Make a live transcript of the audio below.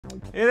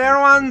Hey there,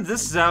 everyone,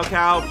 this is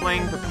raocow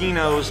playing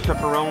Peppino's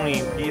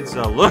Pepperoni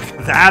Pizza. Look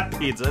at that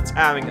pizza, it's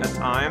having a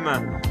time.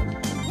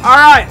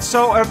 Alright,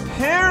 so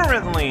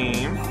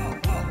apparently,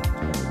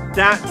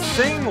 that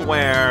thing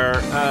where,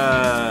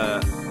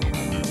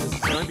 is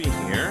it gonna be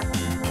here?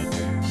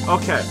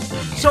 Okay,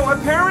 so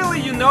apparently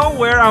you know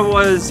where I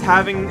was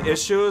having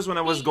issues when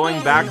I was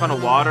going back on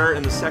the water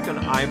in the second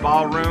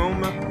eyeball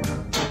room?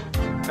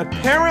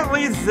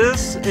 Apparently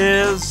this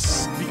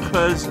is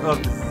because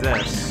of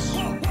this.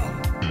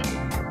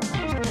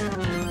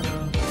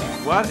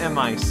 What am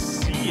I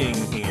seeing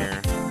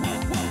here?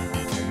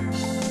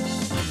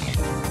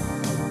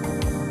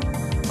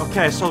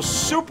 Okay, so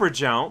super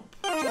jump.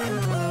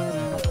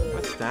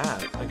 What's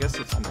that? I guess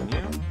it's menu.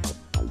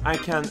 I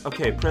can,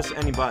 okay, press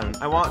any button.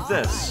 I want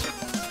this.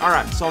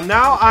 Alright, so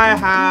now I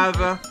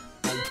have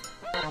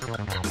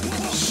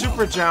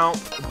super jump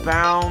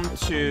bound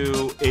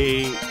to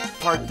a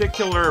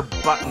particular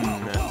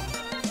button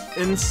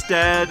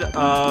instead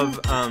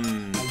of,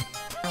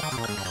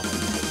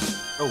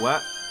 oh,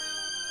 what?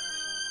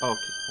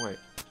 Okay, wait.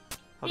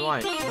 How do I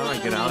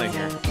get out of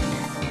here?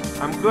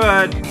 I'm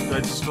good. Do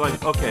I just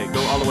like, okay, go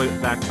all the way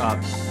back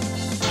up.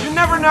 You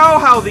never know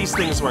how these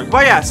things work.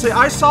 But yeah, see,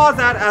 I saw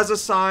that as a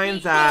sign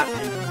that...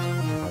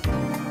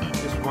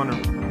 Just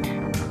wondering.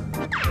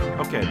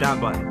 Okay, that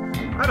button.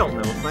 I don't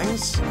know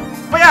things.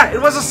 But yeah, it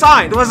was a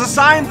sign. It was a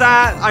sign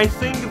that I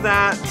think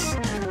that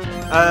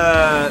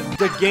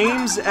the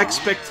game's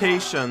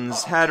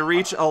expectations had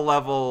reached a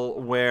level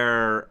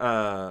where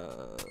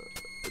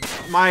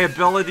my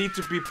ability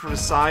to be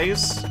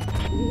precise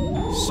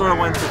sort of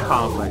went to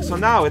conflict. So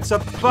now it's a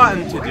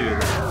button to do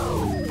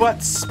that.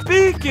 But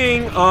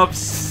speaking of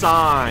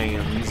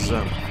signs,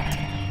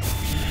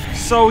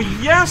 so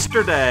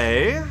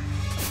yesterday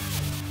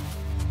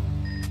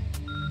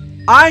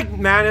I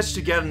managed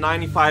to get a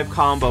 95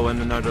 combo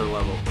in another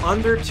level,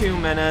 under 2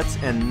 minutes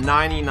and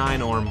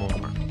 99 or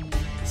more.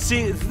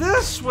 See,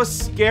 this was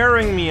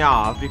scaring me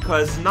off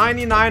because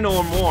 99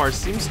 or more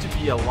seems to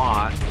be a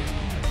lot.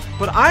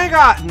 But I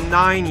got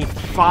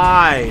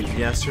 95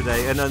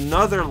 yesterday in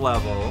another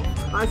level.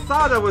 I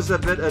thought it was a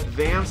bit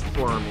advanced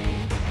for me.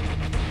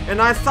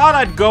 And I thought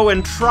I'd go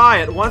and try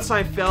it once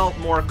I felt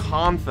more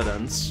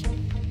confidence.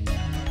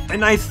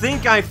 And I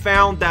think I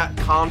found that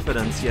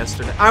confidence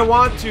yesterday. I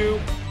want to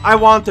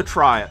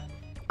try it.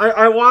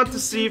 I want to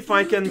see if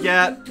I can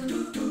get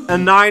a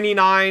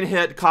 99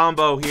 hit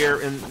combo here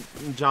in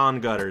John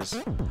Gutters.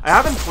 I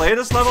haven't played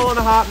this level in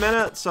a hot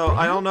minute, so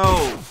I don't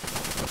know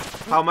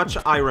how much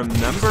I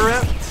remember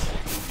it.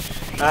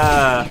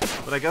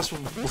 But I guess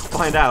we'll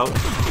find out.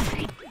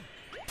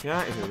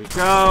 Yeah, here we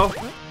go.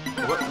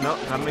 What? No,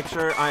 gotta make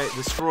sure I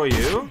destroy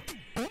you.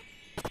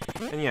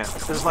 And yeah,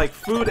 there's like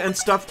food and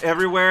stuff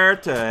everywhere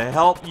to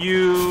help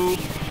you.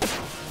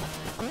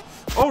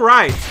 Oh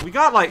right, we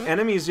got like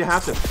enemies you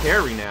have to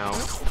parry now.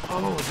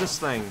 Oh, this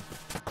thing.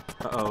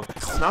 Uh-oh,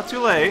 it's not too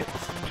late.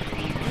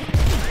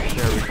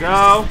 There we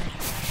go.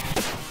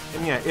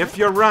 And yeah, if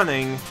you're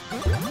running...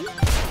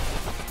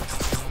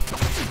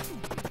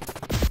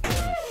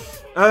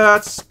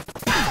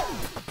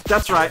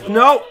 That's right.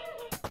 No!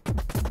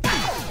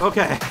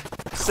 Okay,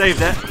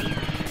 saved it.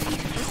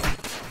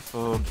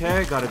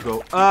 Okay, gotta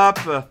go up.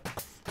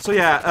 So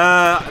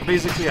yeah,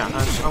 basically, yeah,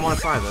 I want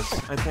to try this.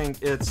 I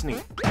think it's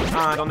neat.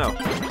 I don't know.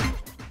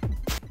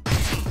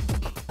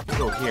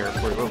 Go here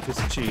for a little piece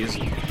of cheese.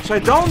 So I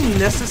don't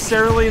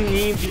necessarily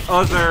need the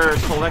other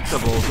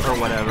collectibles or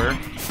whatever.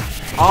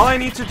 All I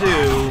need to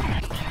do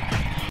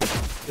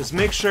is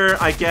make sure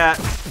I get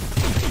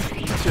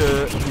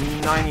to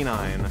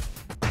 99.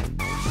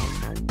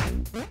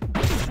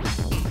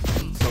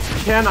 So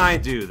can I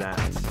do that?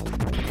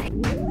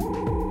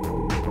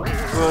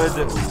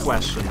 Good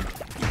question.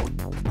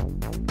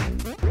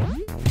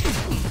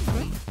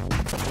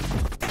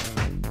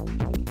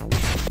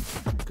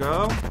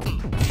 Go.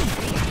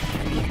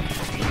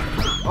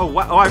 Oh,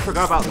 what? Oh, I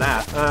forgot about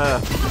that.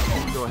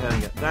 Go ahead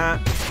and get that.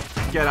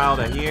 Get out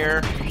of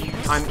here.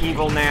 I'm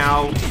evil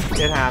now.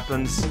 It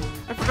happens.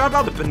 I forgot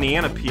about the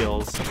banana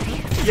peels.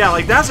 Yeah,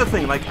 like, that's the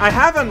thing. Like, I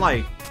haven't,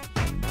 like,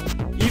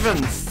 even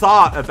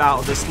thought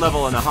about this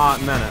level in a hot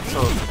minute.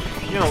 So,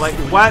 you know, like,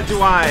 what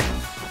do I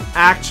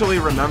actually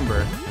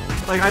remember?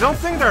 Like, I don't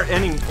think there are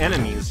any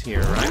enemies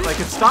here, right? Like,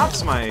 it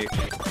stops my...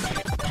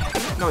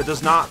 No, it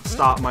does not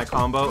stop my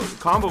combo.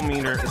 Combo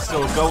meter is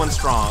still going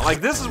strong.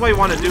 Like, this is what you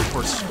want to do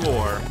for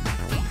score.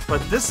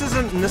 But this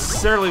isn't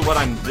necessarily what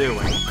I'm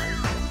doing.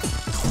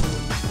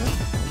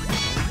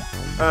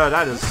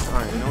 That is...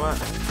 Alright, you know what?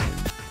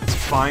 It's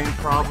fine,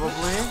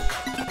 probably.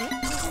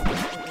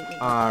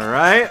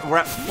 Alright, we're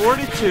at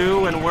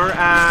 42, and we're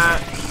at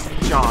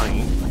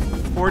Johnny.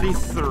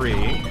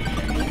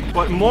 43.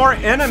 But more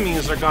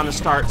enemies are gonna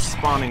start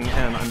spawning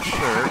in, I'm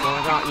sure. Well,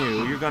 I got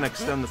you. You're gonna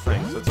extend the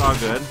thing, so it's all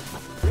good.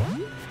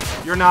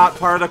 You're not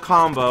part of the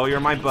combo,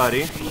 you're my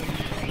buddy. So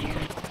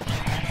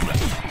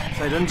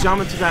I didn't jump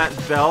into that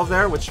bell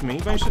there, which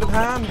maybe I should have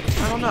had?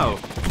 I don't know.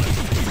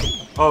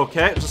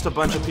 Okay, just a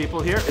bunch of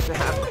people here. If it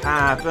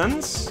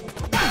happens,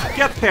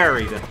 get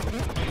parried.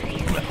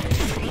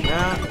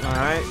 Yeah,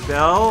 alright.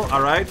 Bell,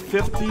 alright.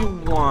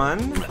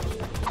 51.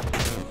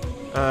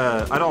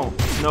 I don't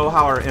know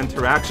how our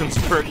interactions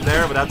work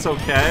there, but that's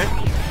okay.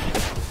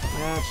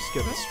 Yeah, just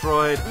get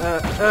destroyed.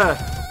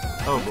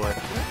 Oh boy.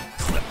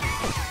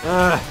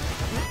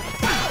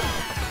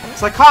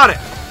 Psychotic!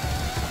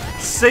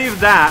 Save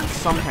that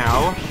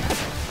somehow.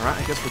 Alright,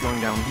 I guess we're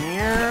going down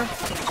here.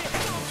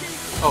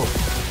 Oh,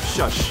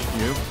 shush,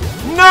 you.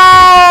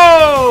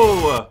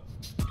 No!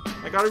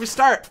 I gotta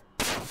restart.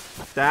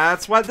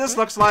 That's what this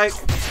looks like.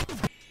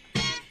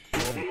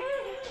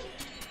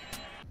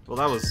 Well,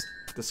 that was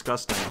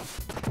disgusting.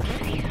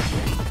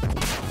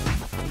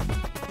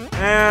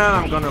 And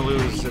I'm gonna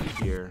lose it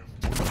here.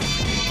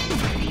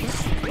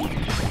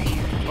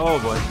 Oh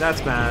boy, that's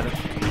bad.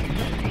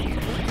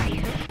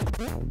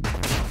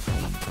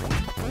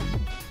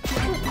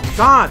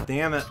 God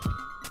damn it.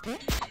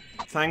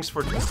 Thanks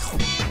for...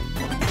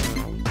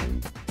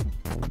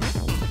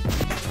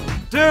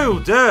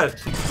 Dude!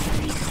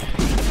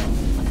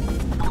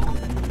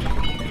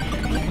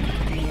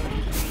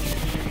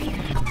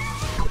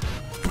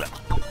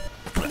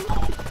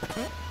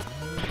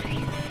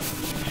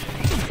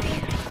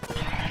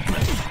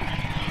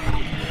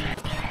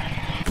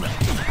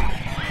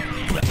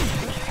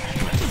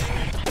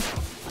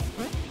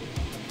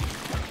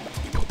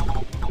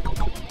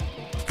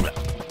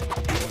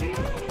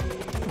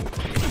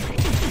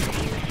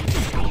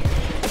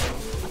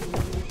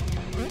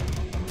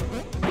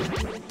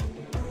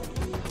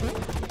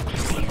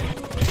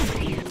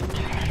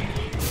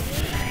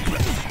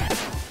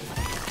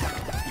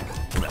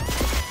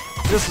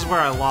 This is where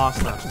I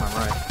lost last time,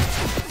 right?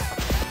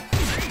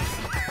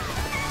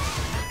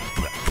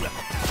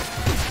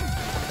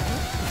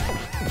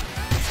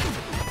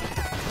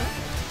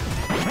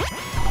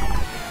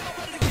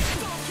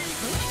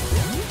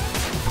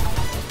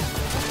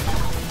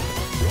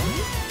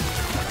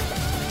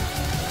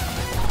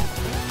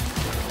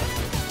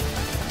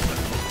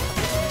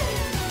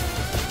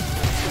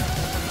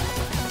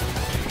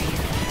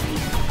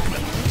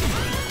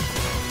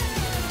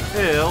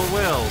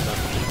 Ill-willed.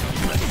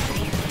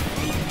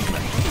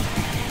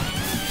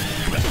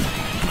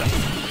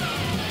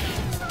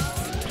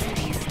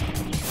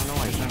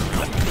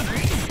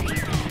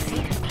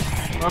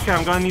 Okay,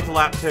 I'm gonna need to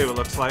lap 2, it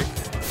looks like.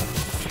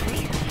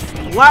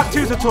 Lap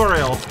 2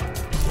 tutorial!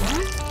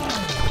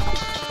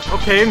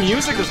 Okay,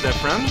 music is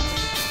different.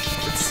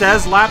 It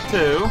says lap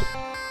 2.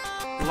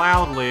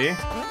 Loudly.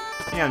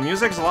 Yeah,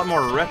 music's a lot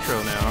more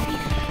retro now.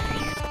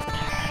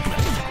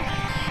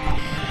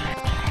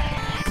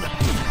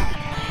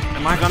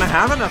 Am I gonna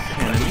have enough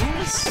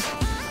enemies?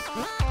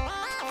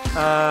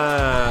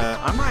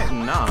 I might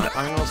not.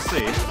 I mean, we'll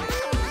see.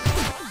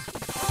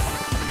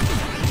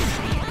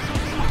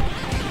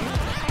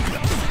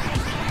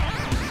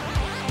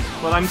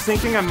 But I'm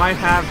thinking I might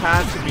have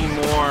had to be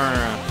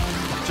more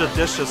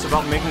judicious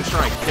about making sure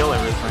I kill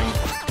everything.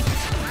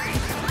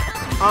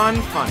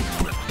 Unfunny.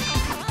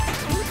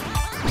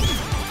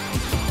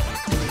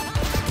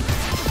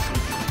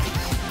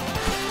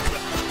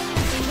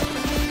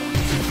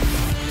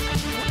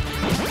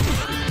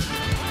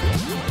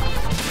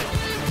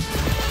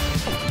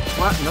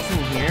 What?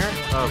 Nothing here?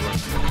 Oh, look.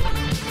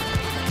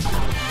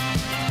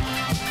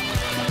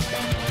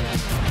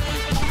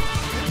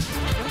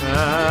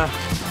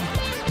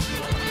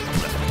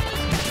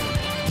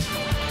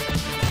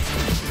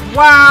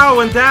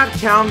 Wow, and that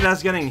counted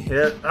as getting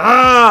hit.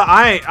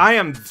 I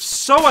am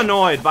so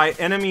annoyed by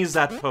enemies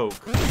that poke.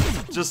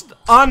 Just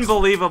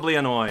unbelievably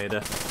annoyed.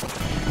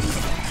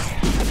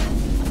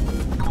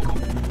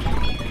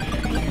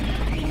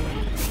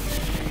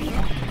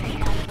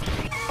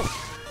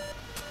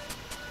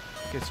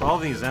 Okay, so all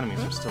these enemies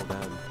are still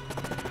dead.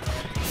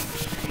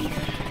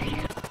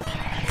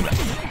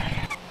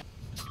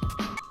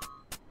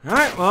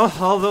 Alright, well,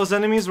 all those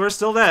enemies were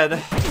still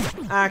dead.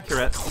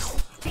 Accurate.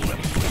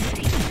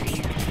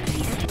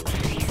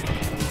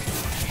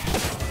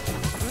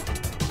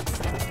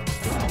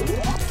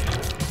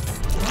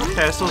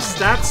 Okay, so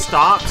that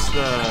stops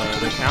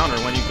the counter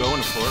when you go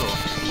in a portal.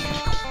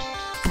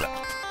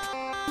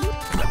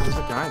 There's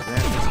a guy there.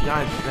 There's a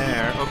guy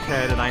there.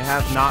 Okay, that I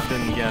have not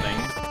been getting.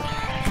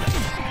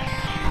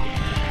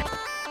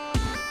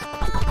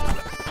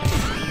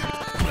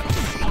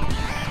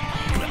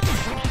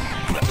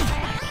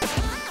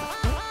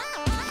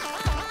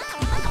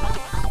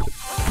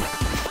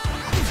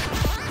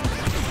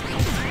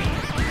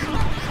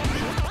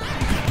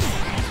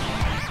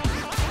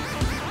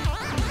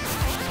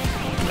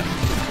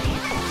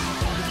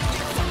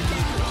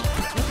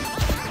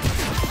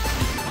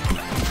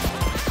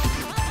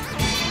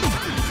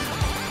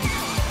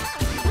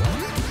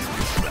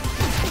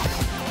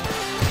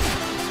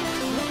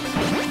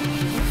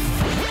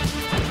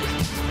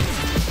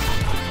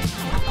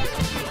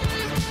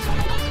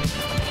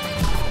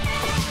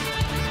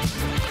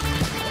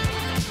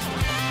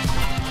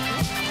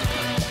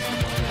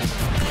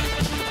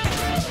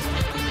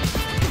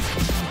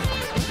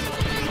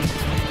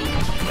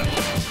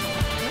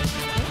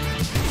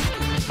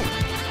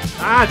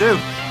 I do.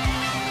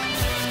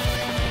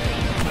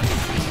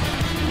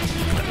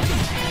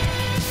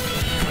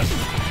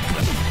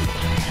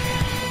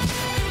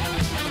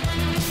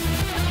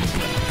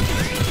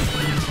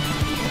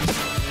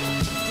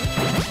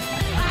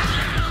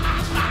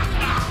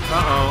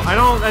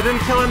 I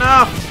didn't kill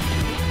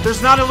enough!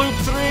 There's not a loop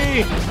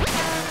 3!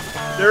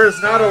 There is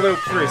not a loop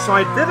 3, so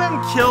I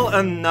didn't kill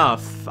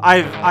enough.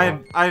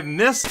 I've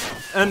missed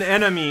an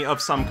enemy of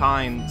some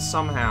kind,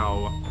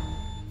 somehow.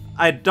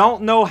 I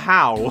don't know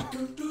how.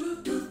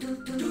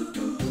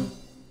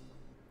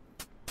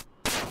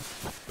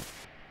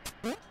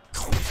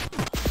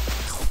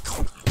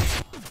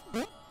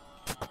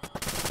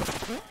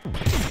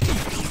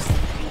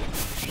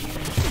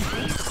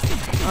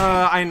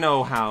 I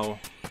know how.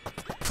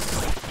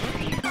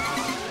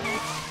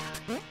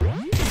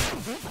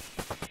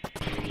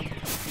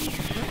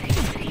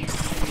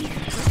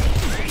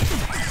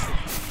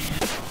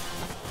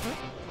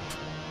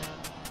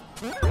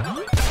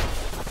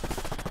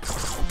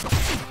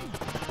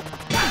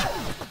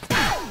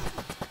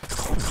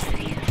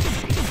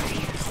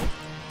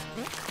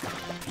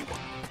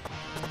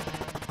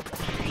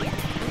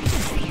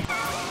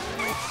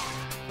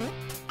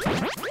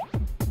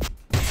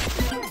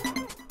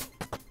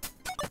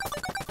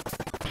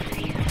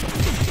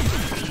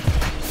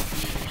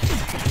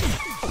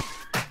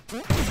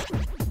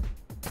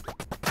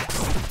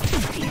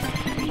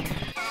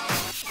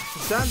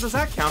 Does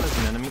that count as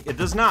an enemy? It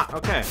does not.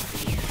 Okay.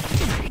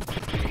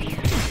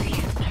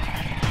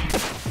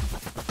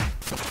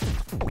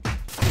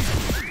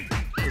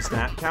 Does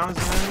that count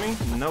as an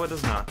enemy? No, it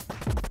does not.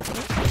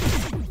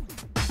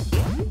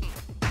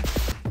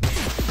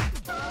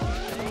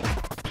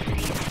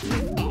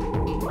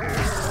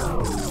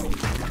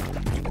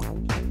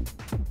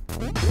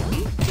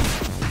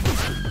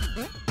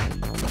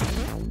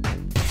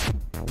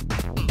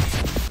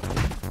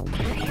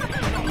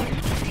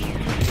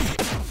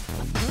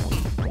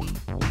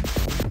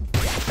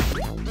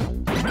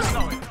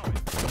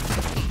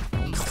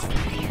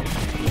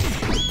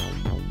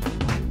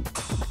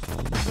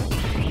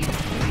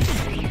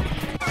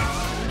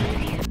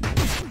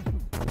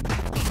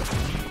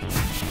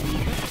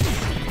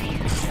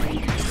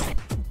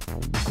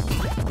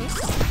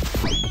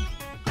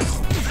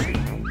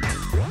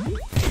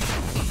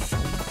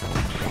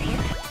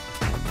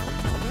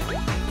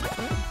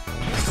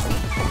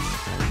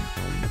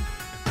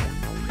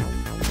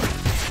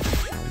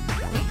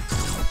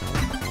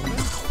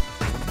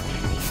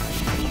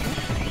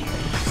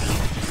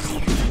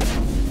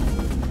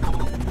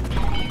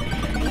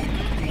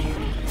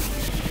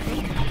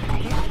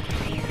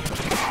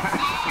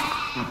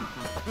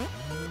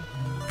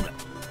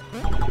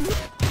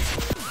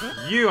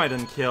 You I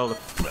didn't kill the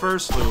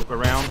first loop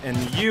around, and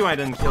you I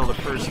didn't kill the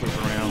first loop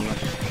around.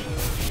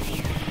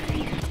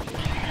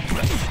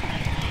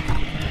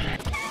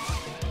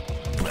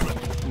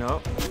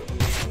 Nope.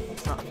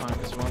 It's not fun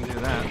because we won't do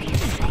that.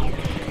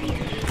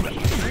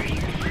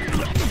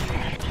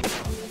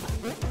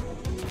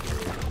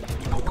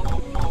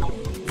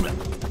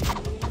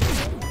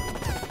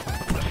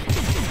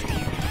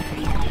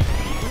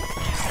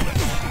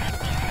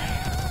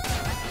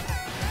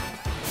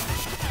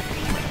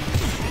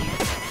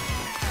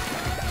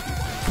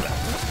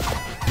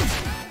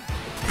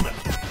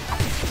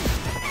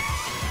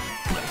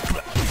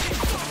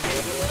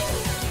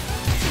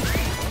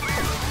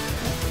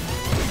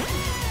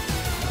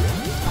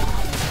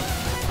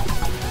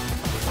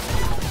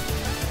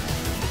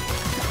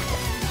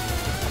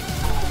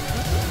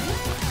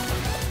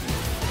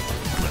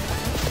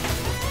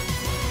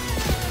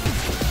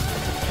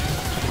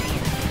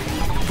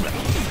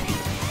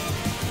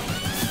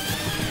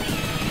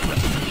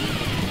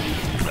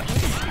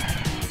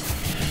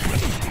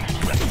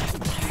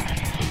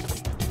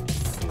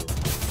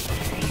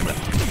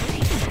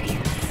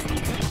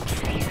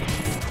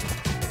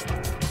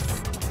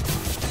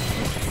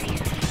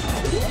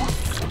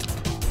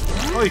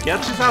 Oh, you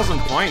get 2,000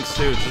 points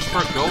too, just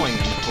for going in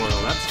the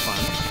portal. That's fun.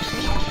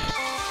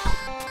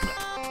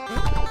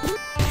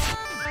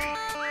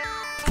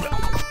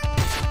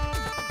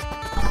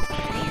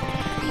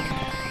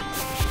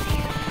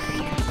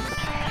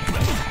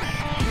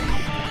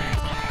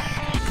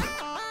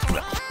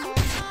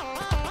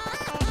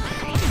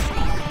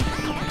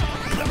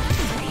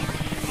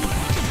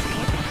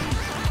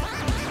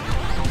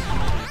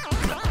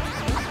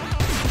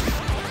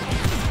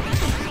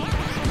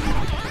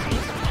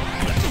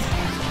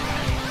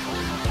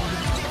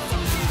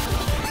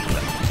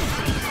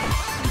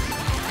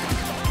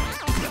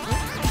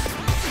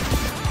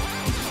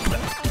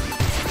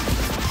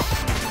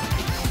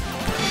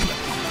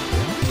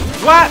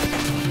 What?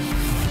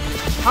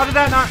 How did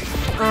that not?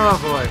 Oh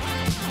boy.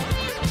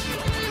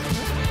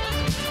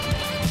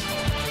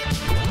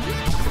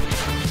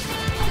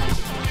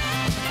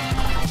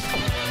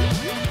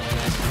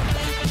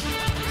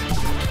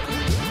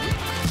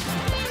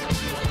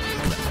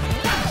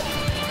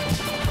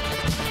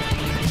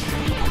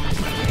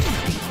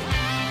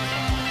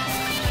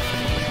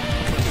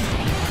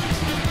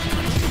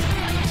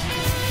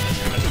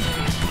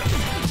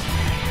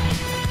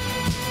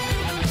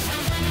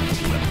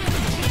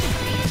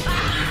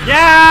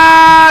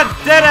 Yeah!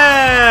 Did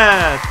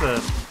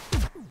it!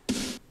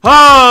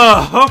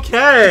 Oh,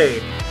 okay.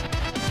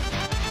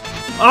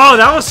 Oh,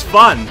 that was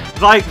fun.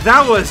 Like,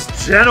 that was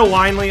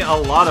genuinely a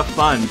lot of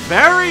fun.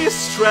 Very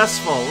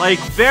stressful. Like,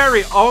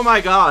 very, oh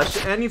my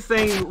gosh,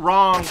 anything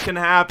wrong can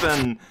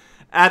happen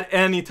at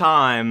any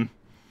time.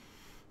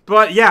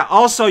 But yeah,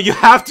 also, you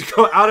have to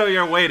go out of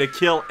your way to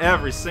kill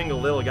every single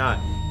little guy.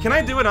 Can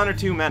I do it under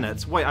 2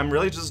 minutes? Wait, I'm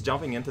really just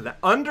jumping into that.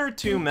 Under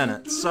 2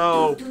 minutes,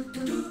 so...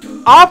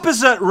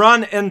 Opposite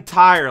run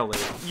entirely.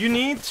 You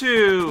need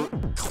to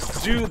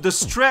do the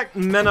strict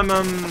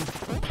minimum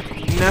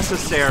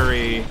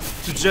necessary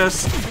to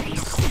just,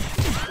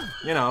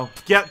 you know,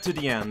 get to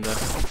the end.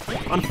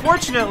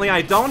 Unfortunately,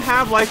 I don't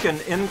have like an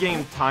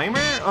in-game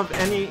timer of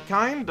any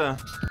kind,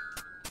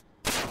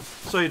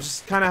 so you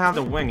just kind of have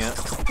to wing it.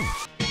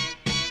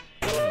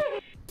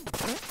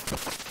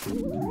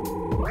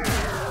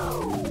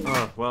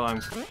 Oh, well,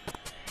 I'm...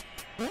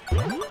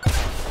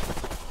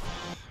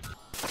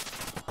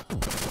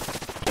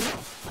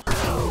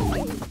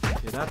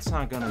 Okay, that's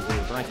not gonna do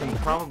it, but I can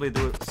probably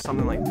do it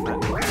something like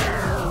that.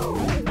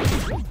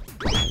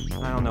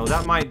 I don't know,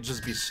 that might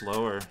just be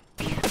slower.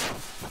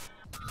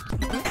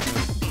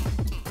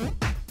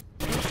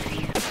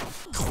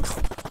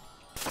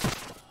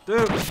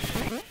 Dude!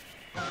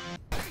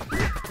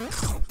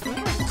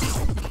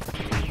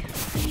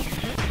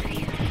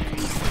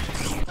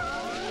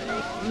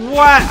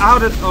 What? How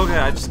did... Okay,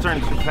 I just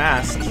turned too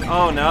fast.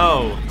 Oh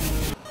no.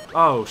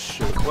 Oh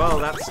shoot. Well,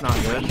 that's not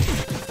good.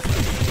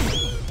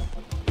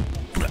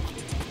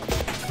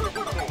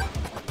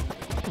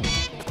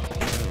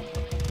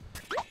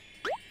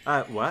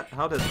 What?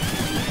 How did...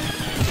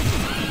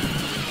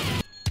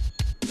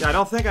 Yeah, I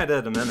don't think I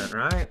did a minute,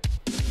 right?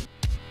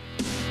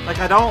 Like,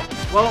 I don't...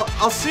 Well,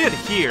 I'll see it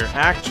here,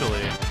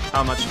 actually,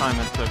 how much time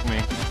it took me.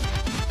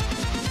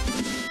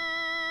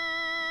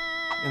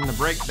 In the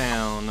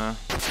breakdown.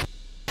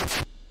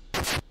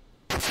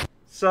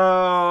 So,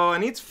 I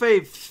need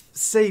to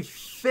save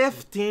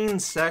 15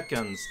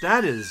 seconds.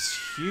 That is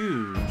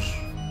huge.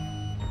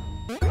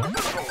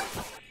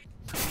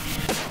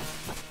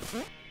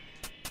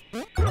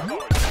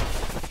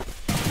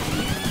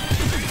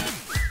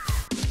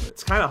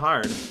 It's kind of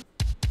hard.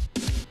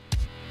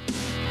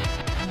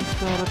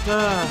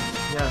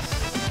 Yes.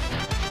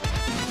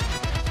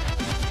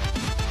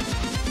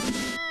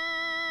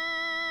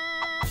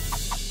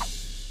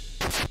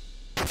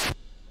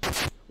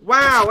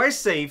 Wow, I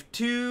saved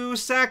 2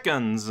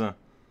 seconds.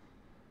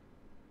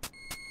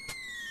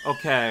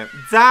 Okay,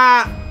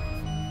 that...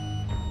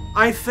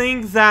 I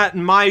think that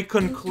my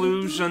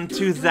conclusion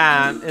to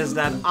that is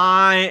that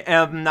I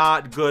am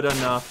not good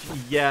enough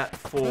yet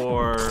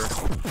for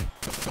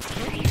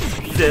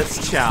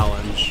this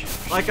challenge.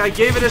 Like, I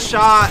gave it a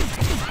shot.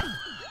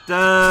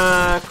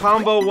 The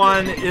combo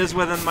one is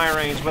within my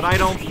range, but I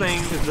don't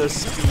think the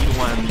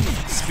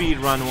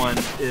speedrun one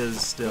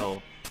is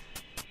still.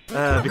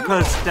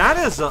 Because that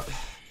is a...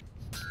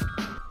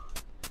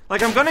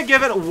 Like, I'm gonna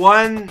give it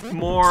one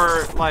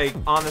more, like,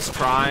 honest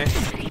try,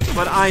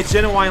 but I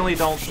genuinely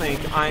don't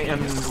think I am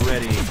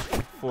ready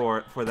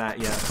for that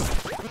yet.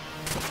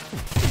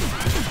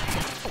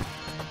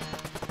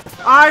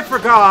 I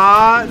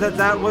forgot that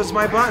that was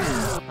my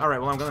button. Alright,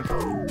 well, I'm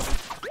gonna...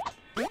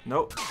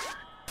 Nope.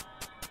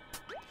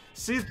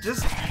 See,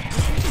 just...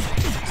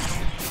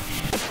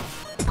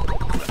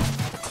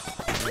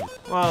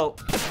 Well...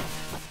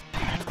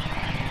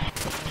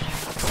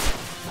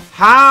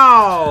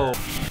 How?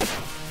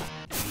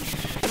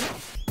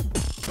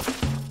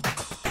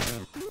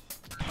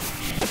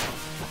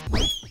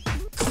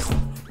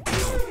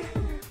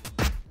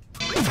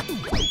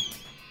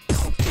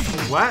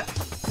 What?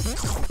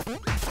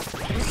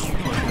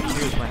 I'm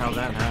confused by how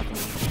that happened.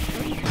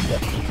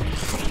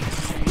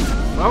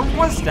 What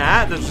was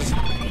that? That just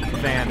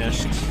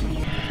vanished.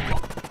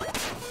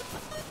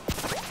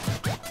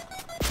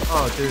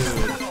 Oh,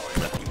 dude.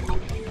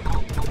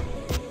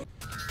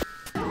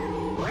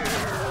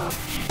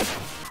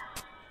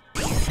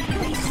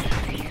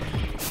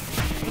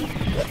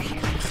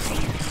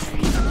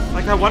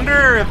 Like, I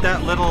wonder if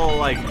that little,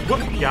 like,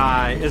 whoop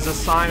guy is a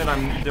sign that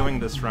I'm doing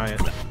this right.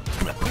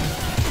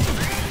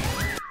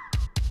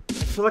 I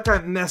feel like I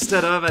messed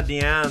it up at the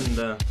end.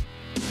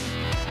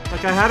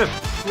 Like, I had a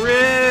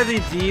pretty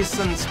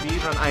decent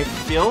speedrun, I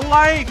feel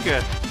like,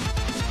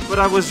 but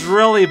I was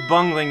really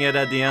bungling it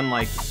at the end,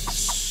 like,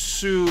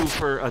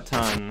 super a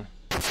ton.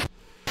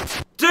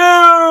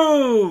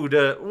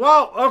 Dude!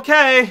 Well,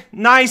 okay,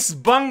 nice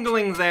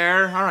bungling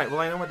there. Alright, well,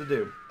 I know what to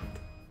do.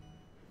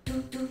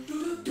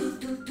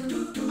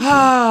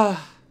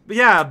 But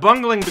yeah,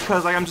 bungling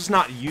because, like, I'm just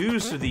not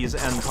used to these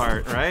end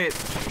part, right?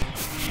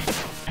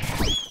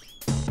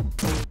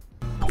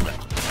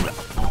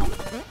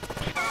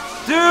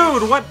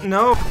 Dude, what?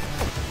 No.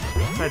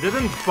 I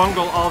didn't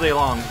bungle all day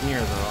long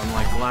here, though,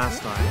 unlike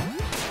last time.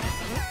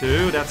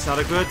 Dude, that's not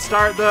a good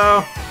start,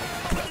 though.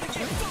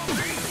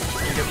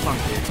 Get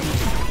funky.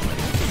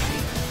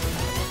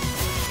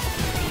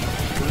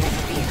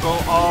 We'll go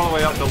all the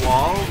way up the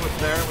wall with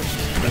there, which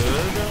is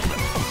good.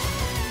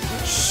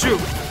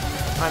 Shoot!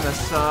 I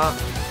messed up.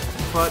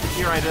 But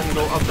here I didn't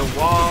go up the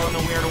wall in a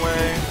weird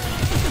way.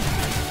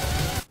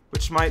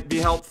 which might be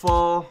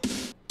helpful.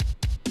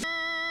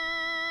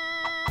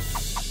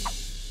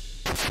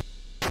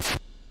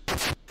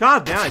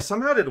 God damn, I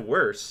somehow did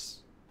worse.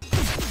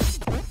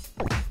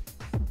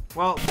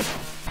 Well...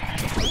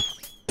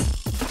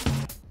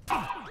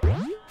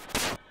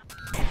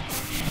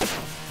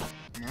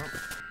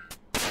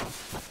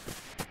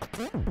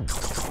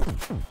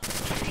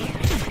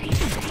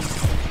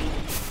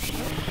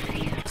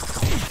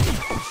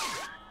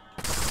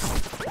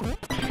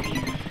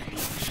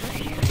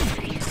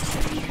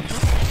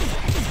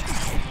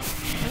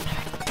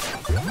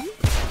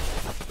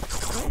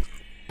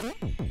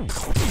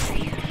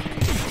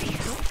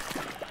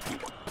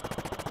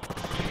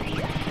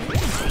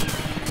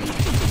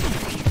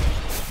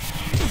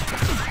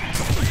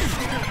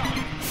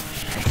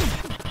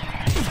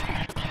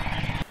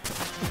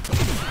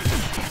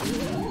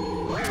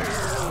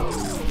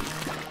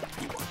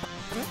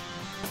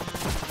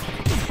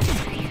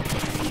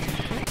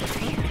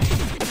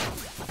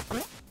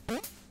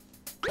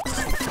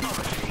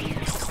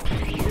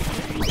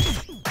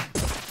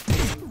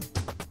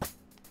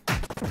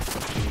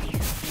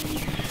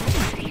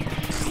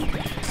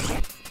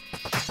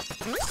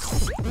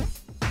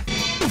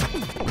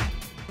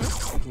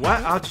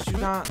 What? How did you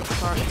not?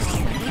 Sorry. I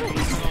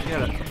don't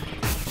get it.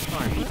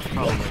 Fine.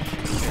 Probably.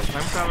 Okay,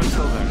 time travel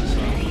still there,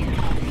 so.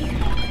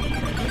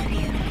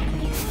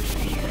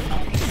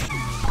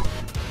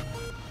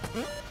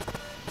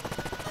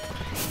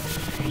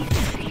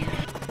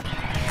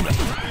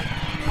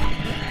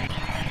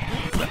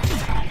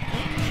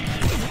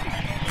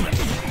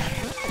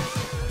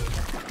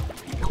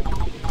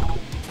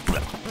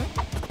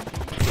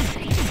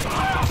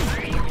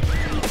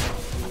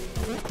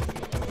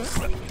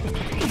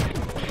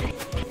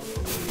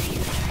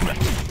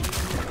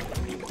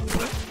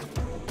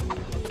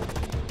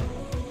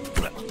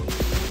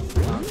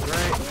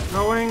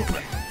 Going.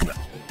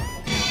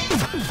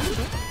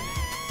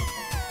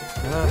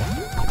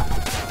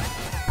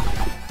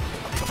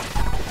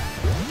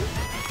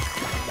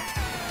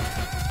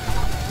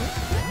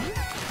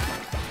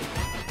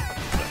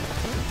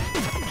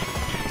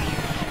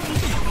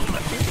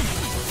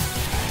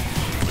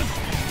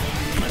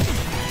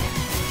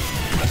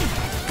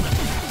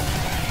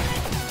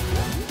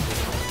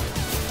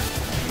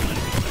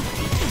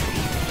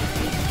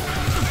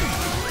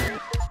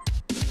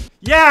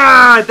 Yeah,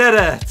 I did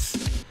it!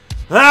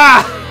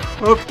 Ah!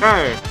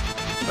 Okay.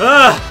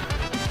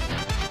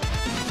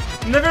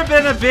 Never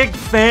been a big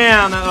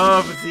fan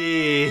of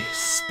the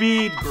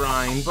speed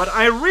grind, but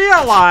I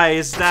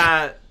realized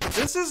that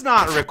this is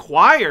not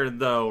required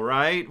though,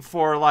 right?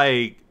 For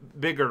like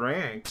bigger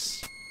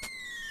ranks.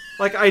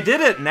 Like I did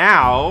it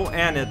now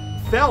and it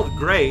felt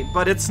great,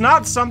 but it's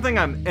not something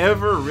I'm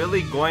ever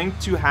really going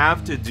to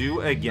have to do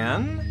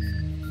again.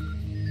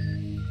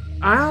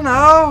 I don't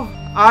know.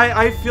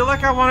 I feel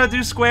like I want to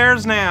do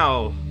squares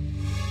now.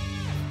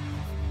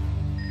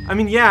 I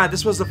mean, yeah,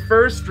 this was the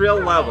first real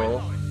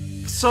level.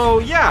 So,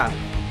 yeah,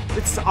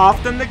 it's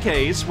often the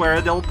case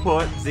where they'll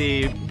put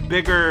the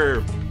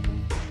bigger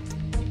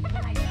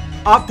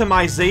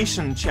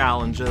optimization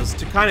challenges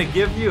to kind of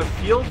give you a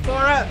feel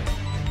for it.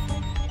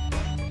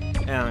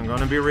 And I'm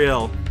gonna be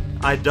real,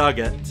 I dug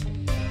it.